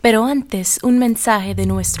Pero antes, un mensaje de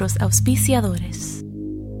nuestros auspiciadores.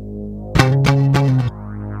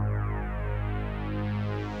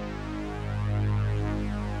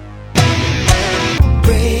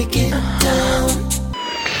 Break it down.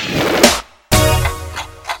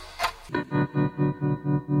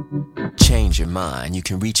 Change your mind, you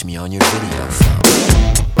can reach me on your video phone.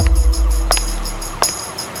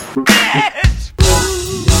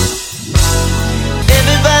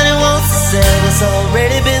 Everybody wants to sell what's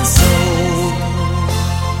already been sold.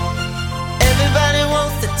 Everybody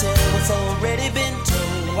wants to tell what's already been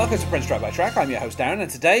told. Welcome to Prince Track by Track. I'm your host Darren, and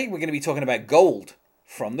today we're going to be talking about Gold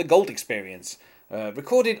from the Gold Experience.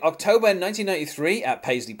 Recorded October 1993 at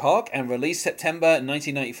Paisley Park and released September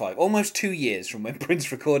 1995. Almost 2 years from when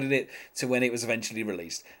Prince recorded it to when it was eventually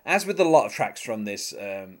released. As with a lot of tracks from this,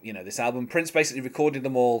 this album, Prince basically recorded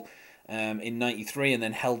them all in 93 and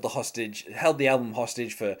then held the album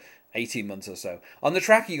hostage for 18 months or so. On the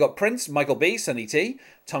track, you got Prince, Michael B, Sonny T,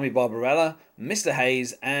 Tommy Barbarella, Mr.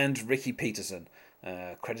 Hayes, and Ricky Peterson.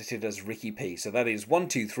 Credited as Ricky P. So that is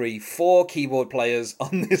 4 keyboard players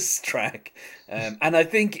on this track. And I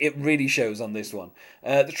think it really shows on this one.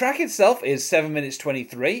 The track itself is 7 minutes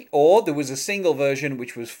 23, or there was a single version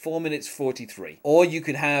which was 4 minutes 43. Or you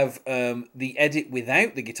could have the edit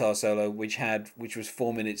without the guitar solo, which was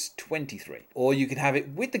 4 minutes 23. Or you could have it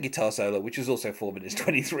with the guitar solo, which was also 4 minutes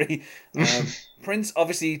 23. Prince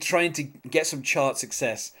obviously trying to get some chart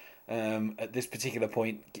success at this particular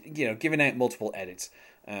point, giving out multiple edits.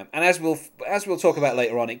 And as we'll talk about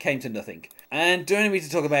later on, it came to nothing. And joining me to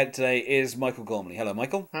talk about it today is Michael Gormley. Hello,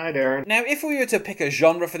 Michael. Hi, Darren. Now, if we were to pick a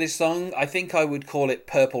genre for this song, I think I would call it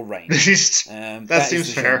Purple Rain. That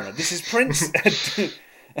seems fair. Genre. This is Prince.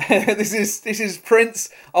 This is Prince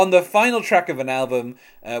on the final track of an album,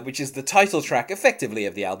 which is the title track, effectively,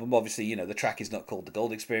 of the album. Obviously, the track is not called The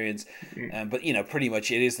Gold Experience, but pretty much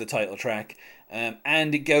it is the title track,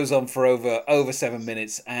 and it goes on for over 7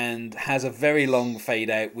 minutes and has a very long fade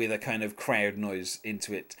out with a kind of crowd noise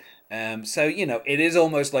into it. So it is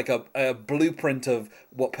almost like a blueprint of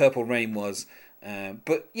what Purple Rain was,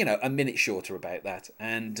 but a minute shorter about that.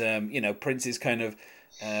 And Prince is kind of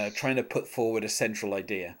trying to put forward a central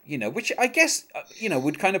idea, which I guess,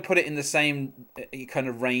 would kind of put it in the same kind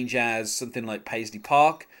of range as something like Paisley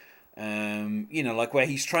Park, like where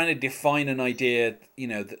he's trying to define an idea,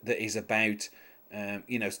 that is about,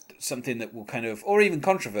 something that will kind of, or even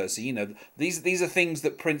controversy, these are things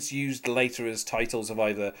that Prince used later as titles of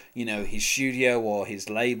either, his studio or his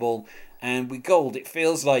label. And with Gold, it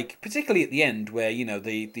feels like, particularly at the end, where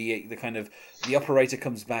the kind of the operator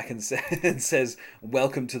comes back and says,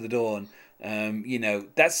 "Welcome to the dawn."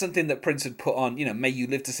 That's something that Prince had put on. "May you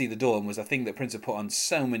live to see the dawn" was a thing that Prince had put on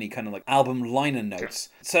so many kind of like album liner notes.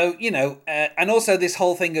 So and also this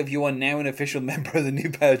whole thing of "you are now an official member of the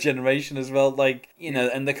New Power Generation" as well.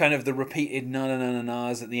 And the kind of the repeated na na na na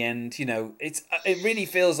na's at the end. It really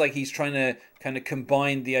feels like he's trying to kind of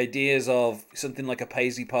combine the ideas of something like a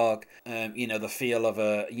Paisley Park, the feel of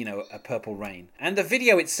a Purple Rain, and the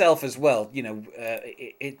video itself as well.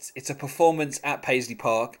 It's a performance at Paisley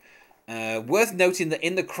Park. Worth noting that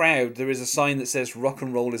in the crowd there is a sign that says "Rock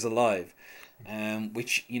and Roll is Alive,"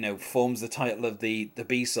 which forms the title of the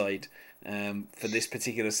B-side for this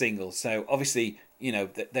particular single. So obviously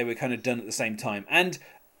they were kind of done at the same time, and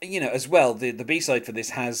as well, the B-side for this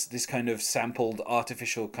has this kind of sampled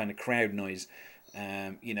artificial kind of crowd noise,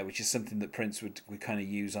 which is something that Prince would kind of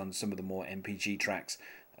use on some of the more MPG tracks,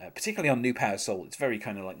 particularly on New Power Soul. It's very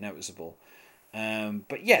kind of like noticeable.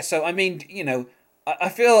 But yeah, so I mean, I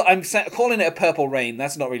feel I'm calling it a Purple Rain.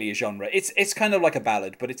 That's not really a genre. It's kind of like a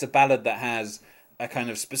ballad, but it's a ballad that has a kind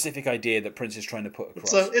of specific idea that Prince is trying to put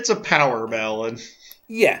across. It's a power ballad.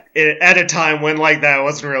 Yeah. At a time when that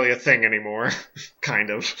wasn't really a thing anymore. Kind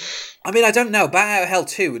of. I mean, I don't know. Bat Out of Hell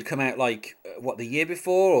 2 would come out the year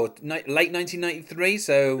before or late 1993,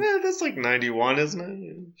 so... Yeah, that's 91, isn't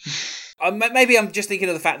it? Maybe I'm just thinking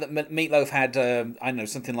of the fact that Meatloaf had,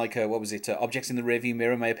 something like, Objects in the Rearview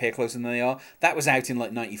Mirror May Appear Closer Than They Are. That was out in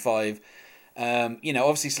 95.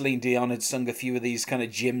 Obviously Celine Dion had sung a few of these kind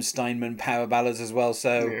of Jim Steinman power ballads as well,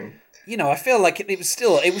 so... Yeah. I feel like it was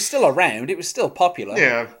still around. It was still popular.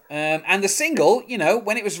 Yeah. And the single,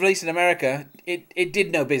 when it was released in America, it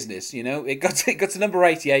did no business. It got to number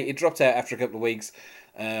 88. It dropped out after a couple of weeks.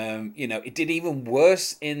 It did even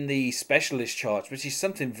worse in the specialist charts, which is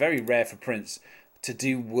something very rare for Prince to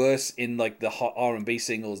do worse in the hot R&B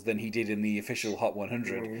singles than he did in the official Hot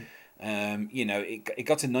 100. It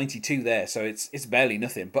got to 92 there, so it's barely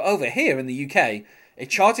nothing. But over here in the UK, It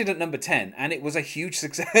charted at number 10, and it was a huge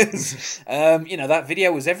success. That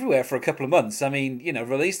video was everywhere for a couple of months. I mean,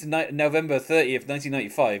 released November 30th,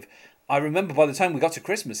 1995. I remember by the time we got to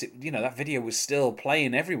Christmas, that video was still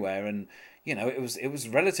playing everywhere, and it was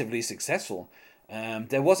relatively successful.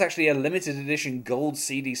 There was actually a limited edition gold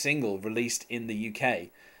CD single released in the UK,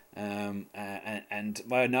 and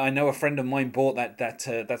I know a friend of mine bought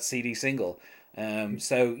that CD single.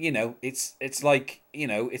 So it's like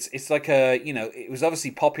it was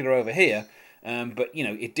obviously popular over here, but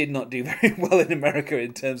it did not do very well in America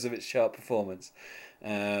in terms of its chart performance.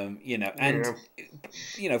 From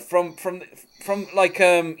like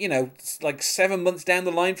 7 months down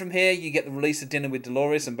the line from here, you get the release of Dinner with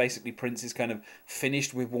Dolores, and basically Prince is kind of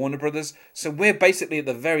finished with Warner Brothers. So we're basically at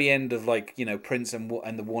the very end of Prince and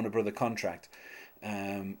the Warner Brother contract.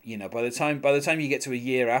 By the time you get to a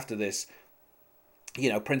year after this,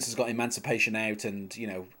 Prince has got Emancipation out, and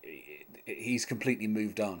he's completely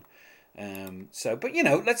moved on.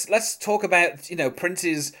 Let's talk about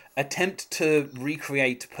Prince's attempt to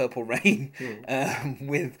recreate Purple Rain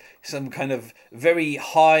with some kind of very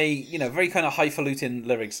high, very kind of highfalutin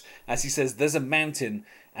lyrics. As he says, "There's a mountain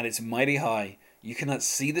and it's mighty high. You cannot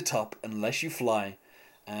see the top unless you fly.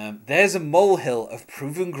 There's a molehill of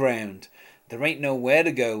proven ground. There ain't nowhere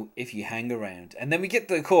to go if you hang around." And then we get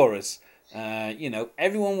the chorus.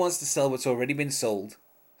 Everyone wants to sell what's already been sold.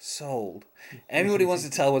 Everybody wants to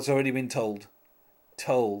tell what's already been told.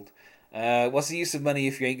 What's the use of money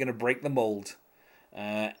if you ain't going to break the mold?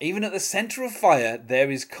 Even at the center of fire, there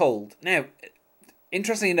is cold. Now,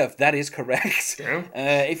 interestingly enough, that is correct. Yeah.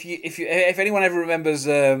 If anyone ever remembers,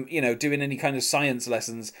 doing any kind of science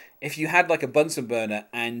lessons, if you had like a Bunsen burner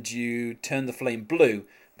and you turned the flame blue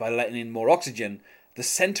by letting in more oxygen, the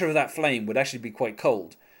center of that flame would actually be quite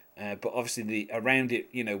cold. But obviously around it,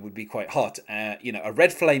 would be quite hot. A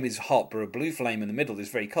red flame is hot, but a blue flame in the middle is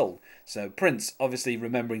very cold. So Prince, obviously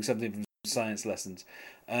remembering something from science lessons.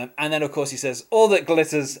 And then, of course, he says, "All that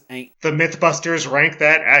glitters ain't..." The Mythbusters rank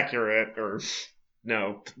that accurate, or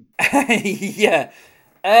no? Yeah.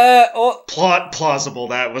 Plausible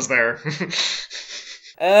that was there.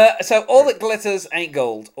 So all that glitters ain't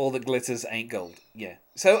gold. All that glitters ain't gold. Yeah.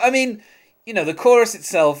 So, I mean... the chorus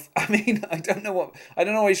itself, I mean, I don't know what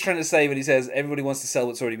he's trying to say when he says everybody wants to sell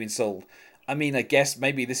what's already been sold. I mean, I guess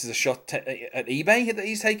maybe this is a shot at eBay that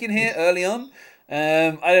he's taking here early on.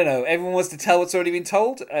 I don't know. Everyone wants to tell what's already been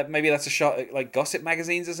told. Maybe that's a shot at like gossip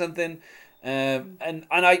magazines or something. And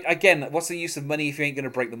again, what's the use of money if you ain't going to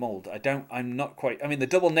break the mold? I'm not quite. I mean, the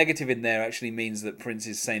double negative in there actually means that Prince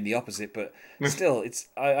is saying the opposite, but still,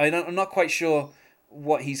 I'm not quite sure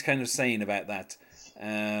what he's kind of saying about that.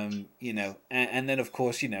 And then of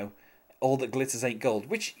course, all that glitters ain't gold,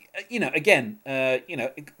 which,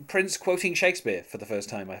 Prince quoting Shakespeare for the first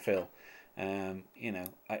time, I feel. I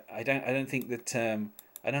don't think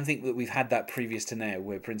that we've had that previous to now,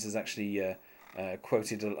 where Prince has actually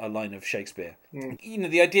quoted a line of Shakespeare.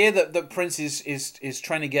 The idea that Prince is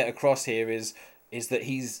trying to get across here is that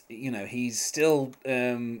he's still,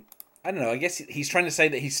 I don't know, I guess he's trying to say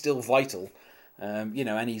that he's still vital.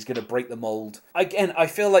 And he's going to break the mold. Again, I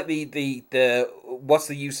feel like the what's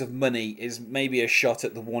the use of money is maybe a shot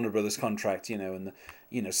at the Warner Brothers contract, and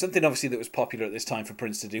something obviously that was popular at this time for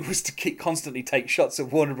Prince to do was to constantly take shots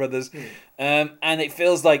at Warner Brothers. And it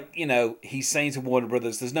feels like, he's saying to Warner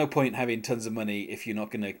Brothers, there's no point having tons of money if you're not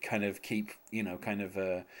going to kind of keep,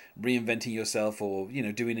 reinventing yourself or,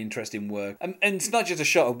 doing interesting work. And it's not just a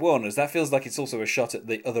shot at Warner's. That feels like it's also a shot at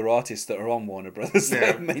the other artists that are on Warner Brothers that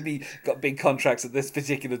have maybe got big contracts at this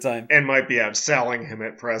particular time. And might be outselling him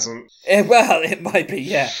at present. Well, it might be,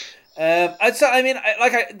 yeah. The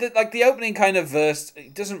opening kind of verse,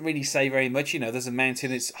 it doesn't really say very much. There's a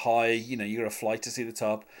mountain, it's high. You got to fly to see the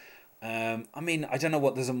top. I don't know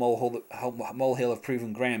what "there's a molehill of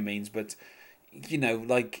proven ground" means, but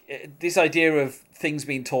this idea of things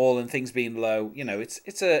being tall and things being low.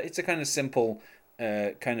 It's a kind of simple,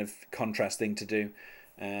 kind of contrast thing to do.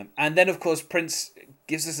 And then of course Prince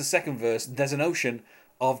gives us a second verse. There's an ocean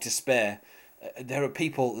of despair. There are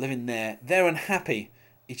people living there. They're unhappy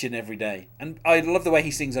each and every day. And I love the way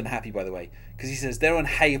he sings unhappy, by the way, because he says they're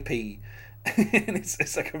unhappy. And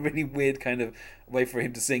it's like a really weird kind of way for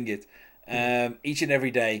him to sing it. Each and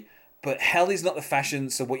every day. But hell is not the fashion,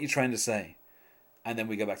 so what you're trying to say? And then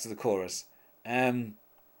we go back to the chorus. And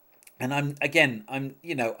I'm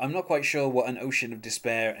not quite sure what an ocean of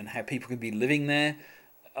despair and how people can be living there.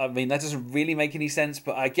 I mean, that doesn't really make any sense,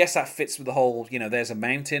 but I guess that fits with the whole, there's a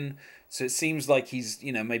mountain. So it seems like he's,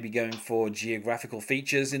 maybe going for geographical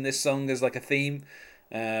features in this song as like a theme.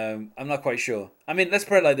 I'm not quite sure. I mean, let's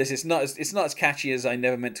put it like this: it's not as catchy as "I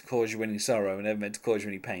Never Meant to Cause You Any Sorrow" and "Never Meant to Cause You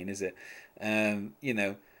Any Pain," is it? You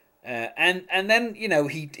know, and then you know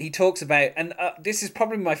he talks about, and this is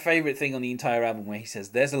probably my favorite thing on the entire album, where he says,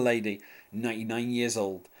 "There's a lady, 99 years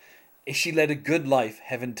old. If she led a good life,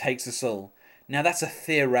 heaven takes her soul. Now that's a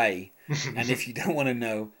theory, and if you don't want to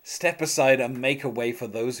know, step aside and make a way for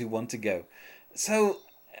those who want to go." So.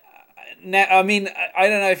 Now, I mean, I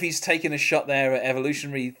don't know if he's taking a shot there at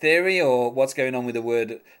evolutionary theory or what's going on with the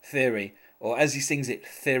word theory, or as he sings it,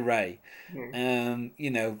 theory.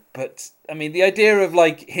 You know, but I mean, the idea of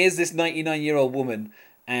like, here's this 99-year-old woman,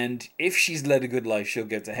 and if she's led a good life, she'll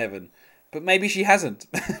get to heaven. But maybe she hasn't.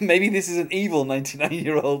 Maybe this is an evil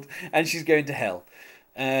 99-year-old, and she's going to hell.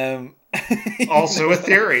 Also a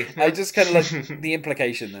theory. I just kind of like the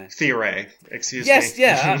implication there. Theory, excuse me. Yes,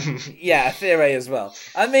 yeah, theory as well.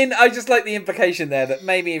 I mean, I just like the implication there that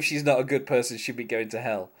maybe if she's not a good person, she'd be going to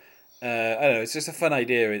hell. I don't know, it's just a fun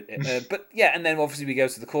idea. But yeah, and then obviously we go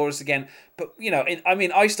to the chorus again. But, you know, I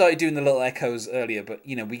mean, I started doing the little echoes earlier, but,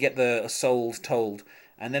 you know, we get the souls told.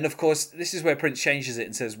 And then, of course, this is where Prince changes it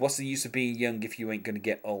and says, "What's the use of being young if you ain't going to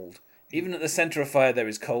get old? Even at the centre of fire there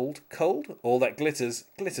is cold. Cold? All that glitters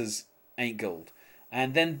ain't gold."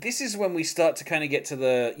 And then this is when we start to kind of get to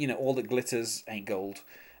the, you know, all that glitters ain't gold.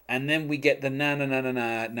 And then we get the na na na na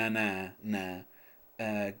na na na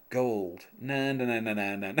na gold. Na na na na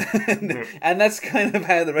na na. And that's kind of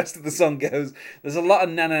how the rest of the song goes. There's a lot of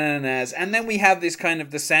na na na na's. And then we have this kind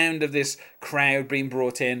of the sound of this crowd being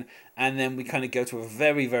brought in. And then we kind of go to a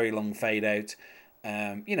very, very long fade out.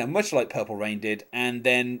 You know, much like Purple Rain did. And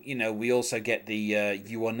then, you know, we also get the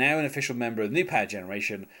 "You are now an official member of the New Power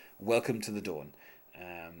Generation. Welcome to the dawn."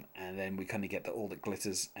 And then we kind of get the "All that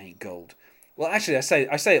glitters ain't gold." Well, actually, I say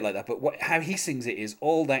it like that, but how he sings it is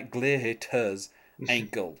 "All that glitters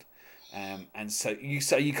ain't gold." And so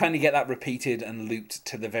you kind of get that repeated and looped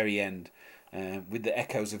to the very end with the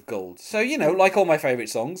echoes of gold. So, you know, like all my favourite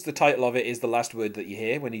songs, the title of it is the last word that you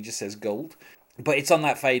hear when he just says gold. But it's on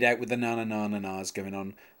that fade out with the na na na na na's going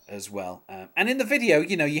on as well. And in the video,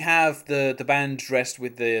 you know, you have the band dressed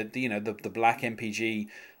with the you know the black MPG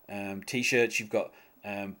t-shirts. You've got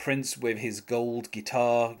Prince with his gold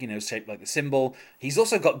guitar, you know, shaped like the symbol. He's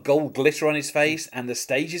also got gold glitter on his face, and the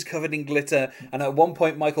stage is covered in glitter. And at one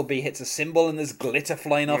point, Michael B hits a cymbal, and there's glitter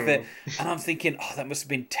flying off it. And I'm thinking, oh, that must have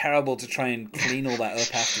been terrible to try and clean all that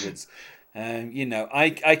up afterwards. You know, I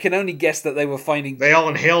can only guess that they were finding... They all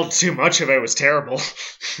inhaled too much of it. It was terrible.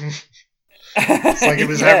 It's like it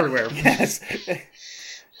was everywhere. Yes.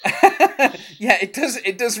 Yeah,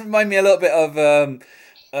 it does remind me a little bit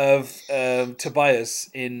of Tobias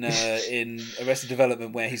in Arrested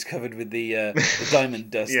Development, where he's covered with the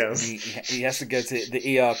diamond dust. Yes. He has to go to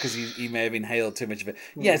the ER because he may have inhaled too much of it.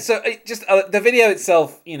 Yeah, so it just the video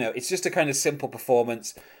itself, you know, it's just a kind of simple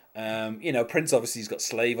performance. You know, Prince obviously has got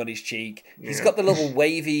Slave on his cheek. He's got the little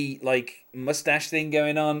wavy like mustache thing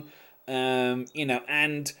going on. You know,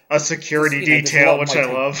 and a security detail, which I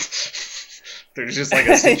love. There's just like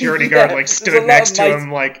a security Yeah, guard like there's a stood lot next of to nice-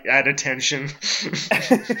 him like at attention.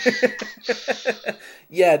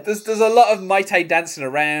 Yeah, there's a lot of Mai Tai dancing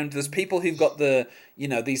around. There's people who've got the, you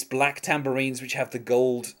know, these black tambourines which have the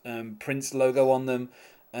gold Prince logo on them.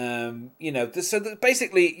 You know,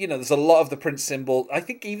 basically, you know, there's a lot of the Prince symbol. I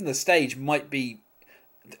think even the stage might be,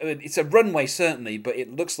 it's a runway certainly, but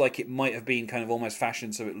it looks like it might have been kind of almost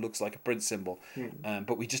fashioned so it looks like a Prince symbol.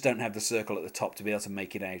 But we just don't have the circle at the top to be able to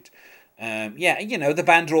make it out. Yeah, you know, the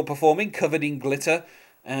band are all performing, covered in glitter.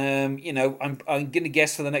 You know, I'm going to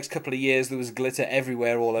guess for the next couple of years there was glitter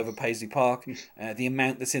everywhere all over Paisley Park. The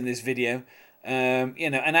amount that's in this video. You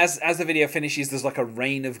know, and as the video finishes, there's like a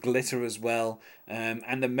rain of glitter as well.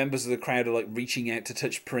 And the members of the crowd are like reaching out to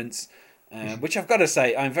touch Prince. Which I've got to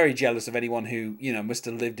say, I'm very jealous of anyone who, you know, must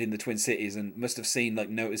have lived in the Twin Cities and must have seen like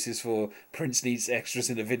notices for Prince needs extras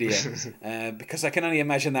in a video, because I can only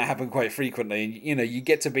imagine that happen quite frequently. And you know, you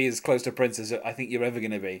get to be as close to Prince as I think you're ever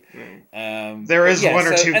going to be. There is one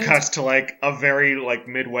or two cuts to like a very like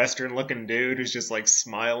Midwestern looking dude who's just like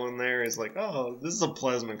smiling there. He's like, "Oh, this is a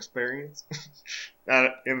pleasant experience."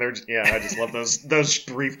 And I just love those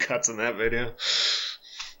brief cuts in that video.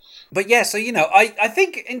 But yeah, so, you know, I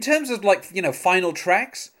think in terms of, like, you know, final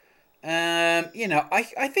tracks, you know,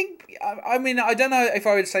 I think, I mean, I don't know if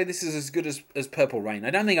I would say this is as good as Purple Rain.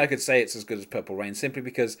 I don't think I could say it's as good as Purple Rain, simply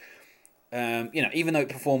because, you know, even though it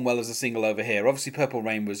performed well as a single over here, obviously Purple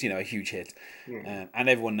Rain was, you know, a huge hit. And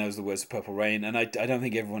everyone knows the words to Purple Rain, and I don't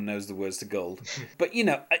think everyone knows the words to Gold. But, you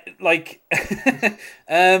know, like,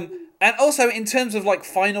 And also, in terms of, like,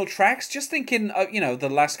 final tracks, just thinking, the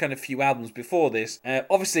last kind of few albums before this,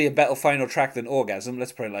 obviously a better final track than Orgasm,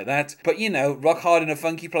 let's put it like that. But, Rock Hard in a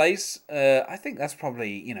Funky Place, I think that's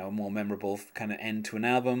probably, a more memorable kind of end to an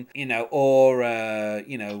album. The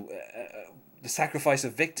Sacrifice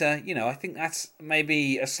of Victor, I think that's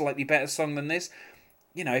maybe a slightly better song than this.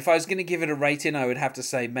 If I was going to give it a rating, I would have to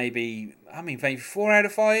say maybe 4 out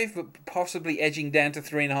of 5, but possibly edging down to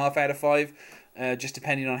 3.5 out of 5. Just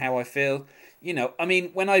depending on how I feel.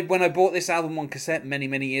 When I bought this album on cassette many,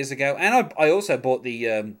 many years ago, and I also bought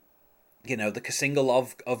the single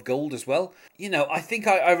of Gold as well. I think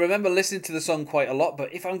I remember listening to the song quite a lot,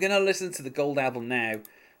 but if I'm going to listen to the Gold album now,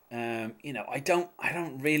 I don't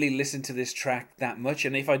really listen to this track that much,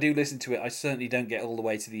 and if I do listen to it, I certainly don't get all the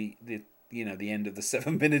way to the end of the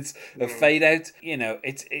 7 minutes of fade out.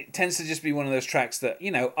 It tends to just be one of those tracks that,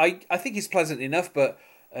 I think is pleasant enough, but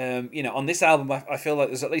on this album, I feel like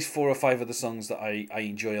there's at least 4 or 5 of the songs that I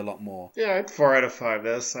enjoy a lot more. Yeah, I'd 4 out of 5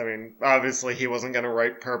 this. Obviously he wasn't going to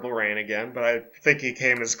write Purple Rain again, but I think he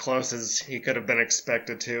came as close as he could have been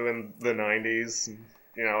expected to in the 90s.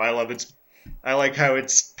 I like how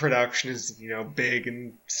its production is, big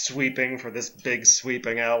and sweeping for this big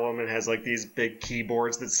sweeping album, and has like these big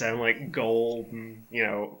keyboards that sound like gold, and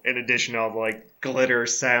in addition to all the like glitter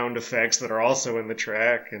sound effects that are also in the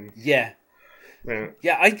track. And yeah.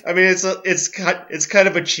 It's kind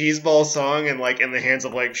of a cheeseball song, and like in the hands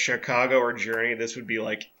of like Chicago or Journey, this would be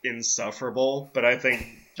like insufferable. But I think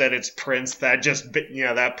that it's Prince that just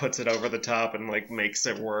that puts it over the top and like makes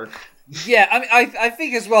it work. Yeah, I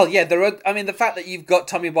think as well. Yeah, the fact that you've got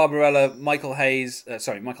Tommy Barbarella, Mr.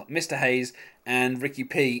 Hayes, and Ricky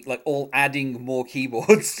P, like all adding more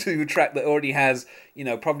keyboards to a track that already has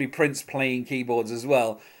probably Prince playing keyboards as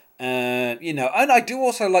well. And I do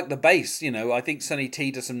also like the bass. I think Sonny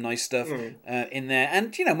T does some nice stuff in there,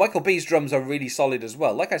 and Michael B's drums are really solid as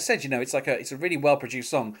well. Like I said, it's a really well produced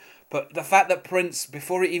song. But the fact that Prince,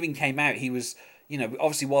 before it even came out, he was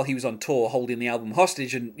obviously while he was on tour holding the album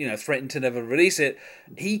hostage and threatened to never release it,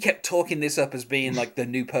 he kept talking this up as being like the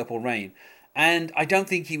new Purple Rain. And I don't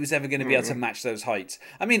think he was ever going to be able to match those heights.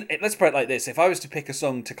 Let's put it like this. If I was to pick a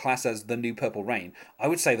song to class as the new Purple Rain, I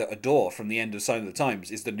would say that Adore from the end of Sign of the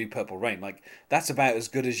Times is the new Purple Rain. Like, that's about as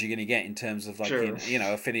good as you're going to get in terms of, like, sure.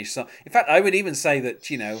 a finished song. In fact, I would even say that,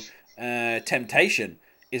 Temptation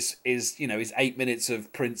is 8 minutes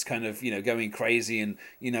of Prince kind of, going crazy and,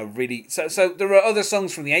 really... So there are other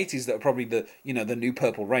songs from the 80s that are probably the new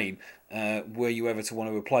Purple Rain, were you ever to want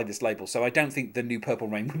to apply this label. So I don't think the new Purple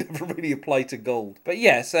Rain would ever really apply to Gold. But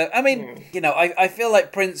yeah, so, I feel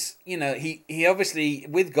like Prince, he obviously,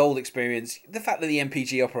 with Gold experience, the fact that the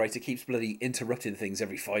MPG operator keeps bloody interrupting things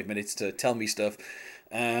every 5 minutes to tell me stuff,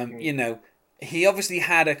 he obviously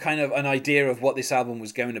had a kind of an idea of what this album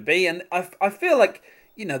was going to be, and I feel like...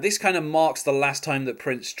 this kind of marks the last time that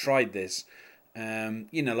Prince tried this.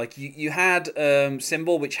 You had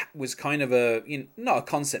Symbol, which was kind of not a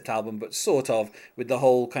concept album, but sort of, with the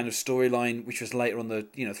whole kind of storyline, which was later on the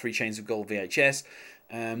 3 Chains of Gold VHS.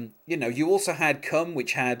 You also had Come,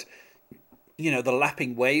 which had the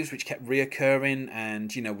lapping waves, which kept reoccurring,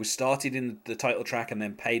 and was started in the title track and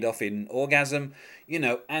then paid off in Orgasm.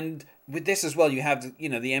 And with this as well, you have the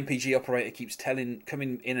MPG operator keeps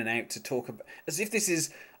coming in and out to talk about, as if this is,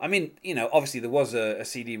 obviously there was a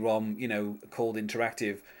CD-ROM, called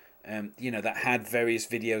Interactive, that had various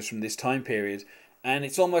videos from this time period, and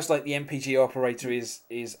it's almost like the MPG operator is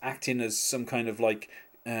acting as some kind of like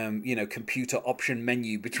computer option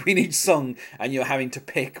menu between each song, and you're having to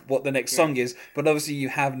pick what the next song is, but obviously you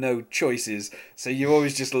have no choices, so you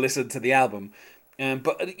always just listen to the album.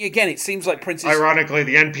 But again, it seems like Prince is... Ironically,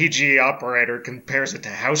 the NPG operator compares it to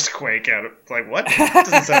Housequake. Like, what? That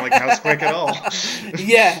doesn't sound like Housequake at all.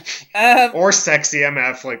 Yeah. Or Sexy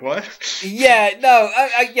MF. Like, what? Yeah, no.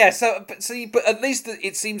 But at least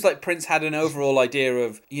it seems like Prince had an overall idea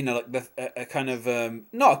of, a kind of,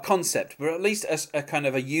 not a concept, but at least a kind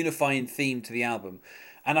of a unifying theme to the album.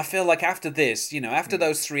 And I feel like after this, after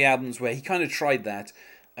those 3 albums where he kind of tried that,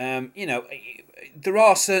 there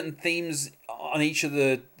are certain themes on each of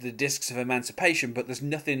the discs of Emancipation, but there's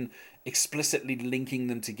nothing explicitly linking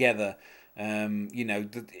them together.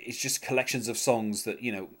 It's just collections of songs that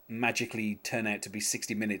magically turn out to be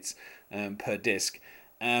 60 minutes per disc.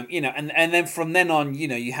 And then from then on,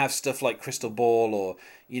 you have stuff like Crystal Ball, or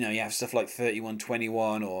you have stuff like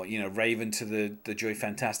 3121, or Raven to the Joy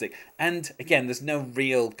Fantastic. And again, there's no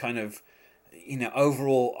real kind of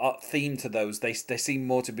overall theme to those. They seem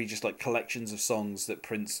more to be just like collections of songs that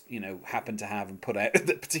Prince happened to have and put out at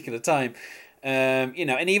that particular time. And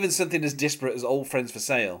even something as disparate as Old Friends for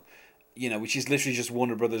Sale, which is literally just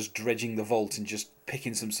Warner Brothers dredging the vault and just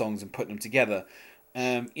picking some songs and putting them together.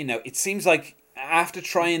 It seems like after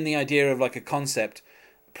trying the idea of like a concept,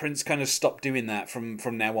 Prince kind of stopped doing that from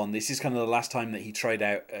now on. This is kind of the last time that he tried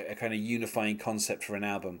out a kind of unifying concept for an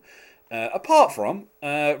album, apart from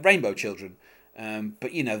Rainbow Children.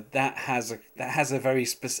 But that has a very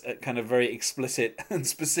kind of very explicit and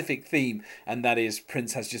specific theme, and that is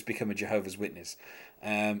Prince has just become a Jehovah's Witness.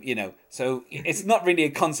 So it's not really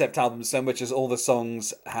a concept album so much as all the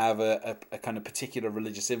songs have a kind of particular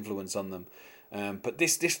religious influence on them. But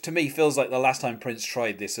this to me feels like the last time Prince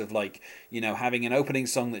tried this, of like, having an opening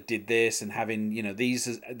song that did this, and having,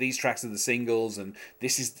 these tracks are the singles, and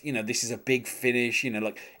this is a big finish,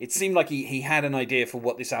 like it seemed like he had an idea for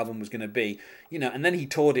what this album was going to be, and then he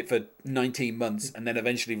toured it for 19 months and then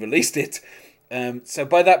eventually released it. So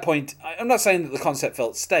by that point, I'm not saying that the concept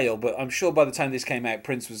felt stale, but I'm sure by the time this came out,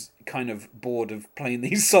 Prince was kind of bored of playing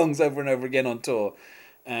these songs over and over again on tour.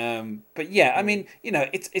 But yeah, I mean,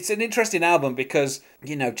 it's an interesting album because,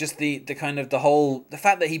 just the kind of the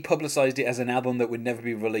fact that he publicized it as an album that would never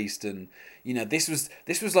be released, and this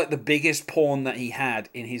was like the biggest pawn that he had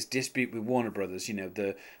in his dispute with Warner Brothers.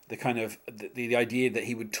 The kind of the idea that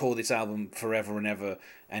he would tour this album forever and ever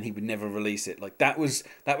and he would never release it. Like that was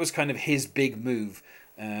kind of his big move.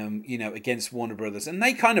 Against Warner Brothers, and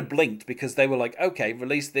they kind of blinked because they were like, okay,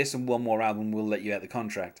 release this and one more album, we'll let you out the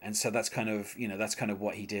contract. And so that's kind of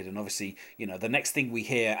what he did. And obviously, the next thing we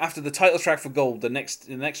hear after the title track for Gold, the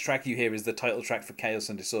next track you hear is the title track for Chaos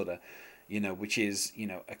and Disorder, which is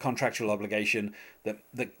a contractual obligation that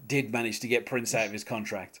did manage to get Prince out of his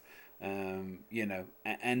contract. And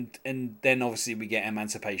then obviously we get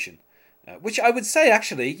Emancipation. Which I would say,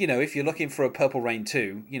 actually, if you're looking for a Purple Rain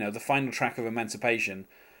 2, the final track of Emancipation,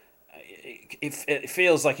 it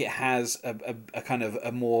feels like it has a kind of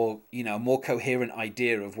a more coherent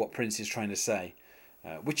idea of what Prince is trying to say,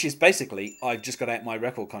 which is basically, I've just got out my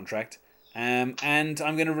record contract, and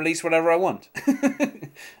I'm going to release whatever I want.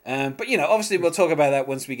 But obviously we'll talk about that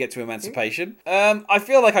once we get to Emancipation. I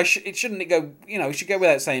feel like it shouldn't go. It should go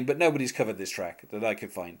without saying, but nobody's covered this track that I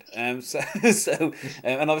could find. And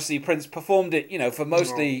obviously Prince performed it, for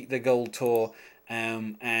mostly the Gold tour,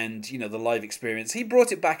 and the live experience. He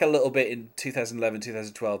brought it back a little bit in 2011,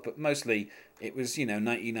 2012, but mostly it was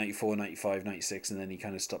 1994, 95, 96, and then he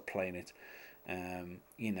kind of stopped playing it.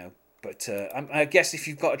 But I guess if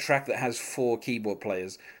you've got a track that has 4 keyboard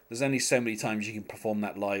players, there's only so many times you can perform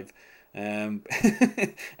that live, and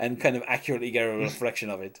kind of accurately get a reflection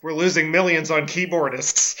of it. We're losing millions on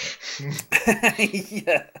keyboardists.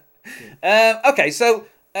 Yeah. Okay, so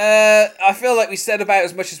I feel like we said about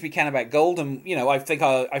as much as we can about Gold, and I think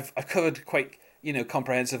I've covered quite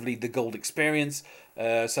comprehensively the Gold experience.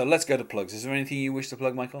 So let's go to plugs. Is there anything you wish to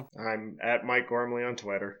plug, Michael? I'm at Mike Gormley on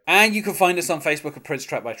Twitter. And you can find us on Facebook at Prince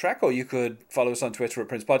Track by Track, or you could follow us on Twitter at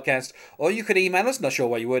Prince Podcast, or you could email us, not sure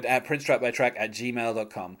why you would, at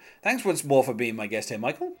princetrackbytrack@gmail.com. Thanks once more for being my guest here,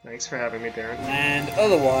 Michael. Thanks for having me, Darren. And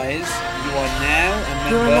otherwise, you are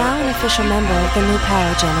now an official member of the New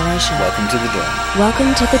Power Generation. Welcome to the Dawn.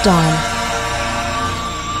 Welcome to the Dawn.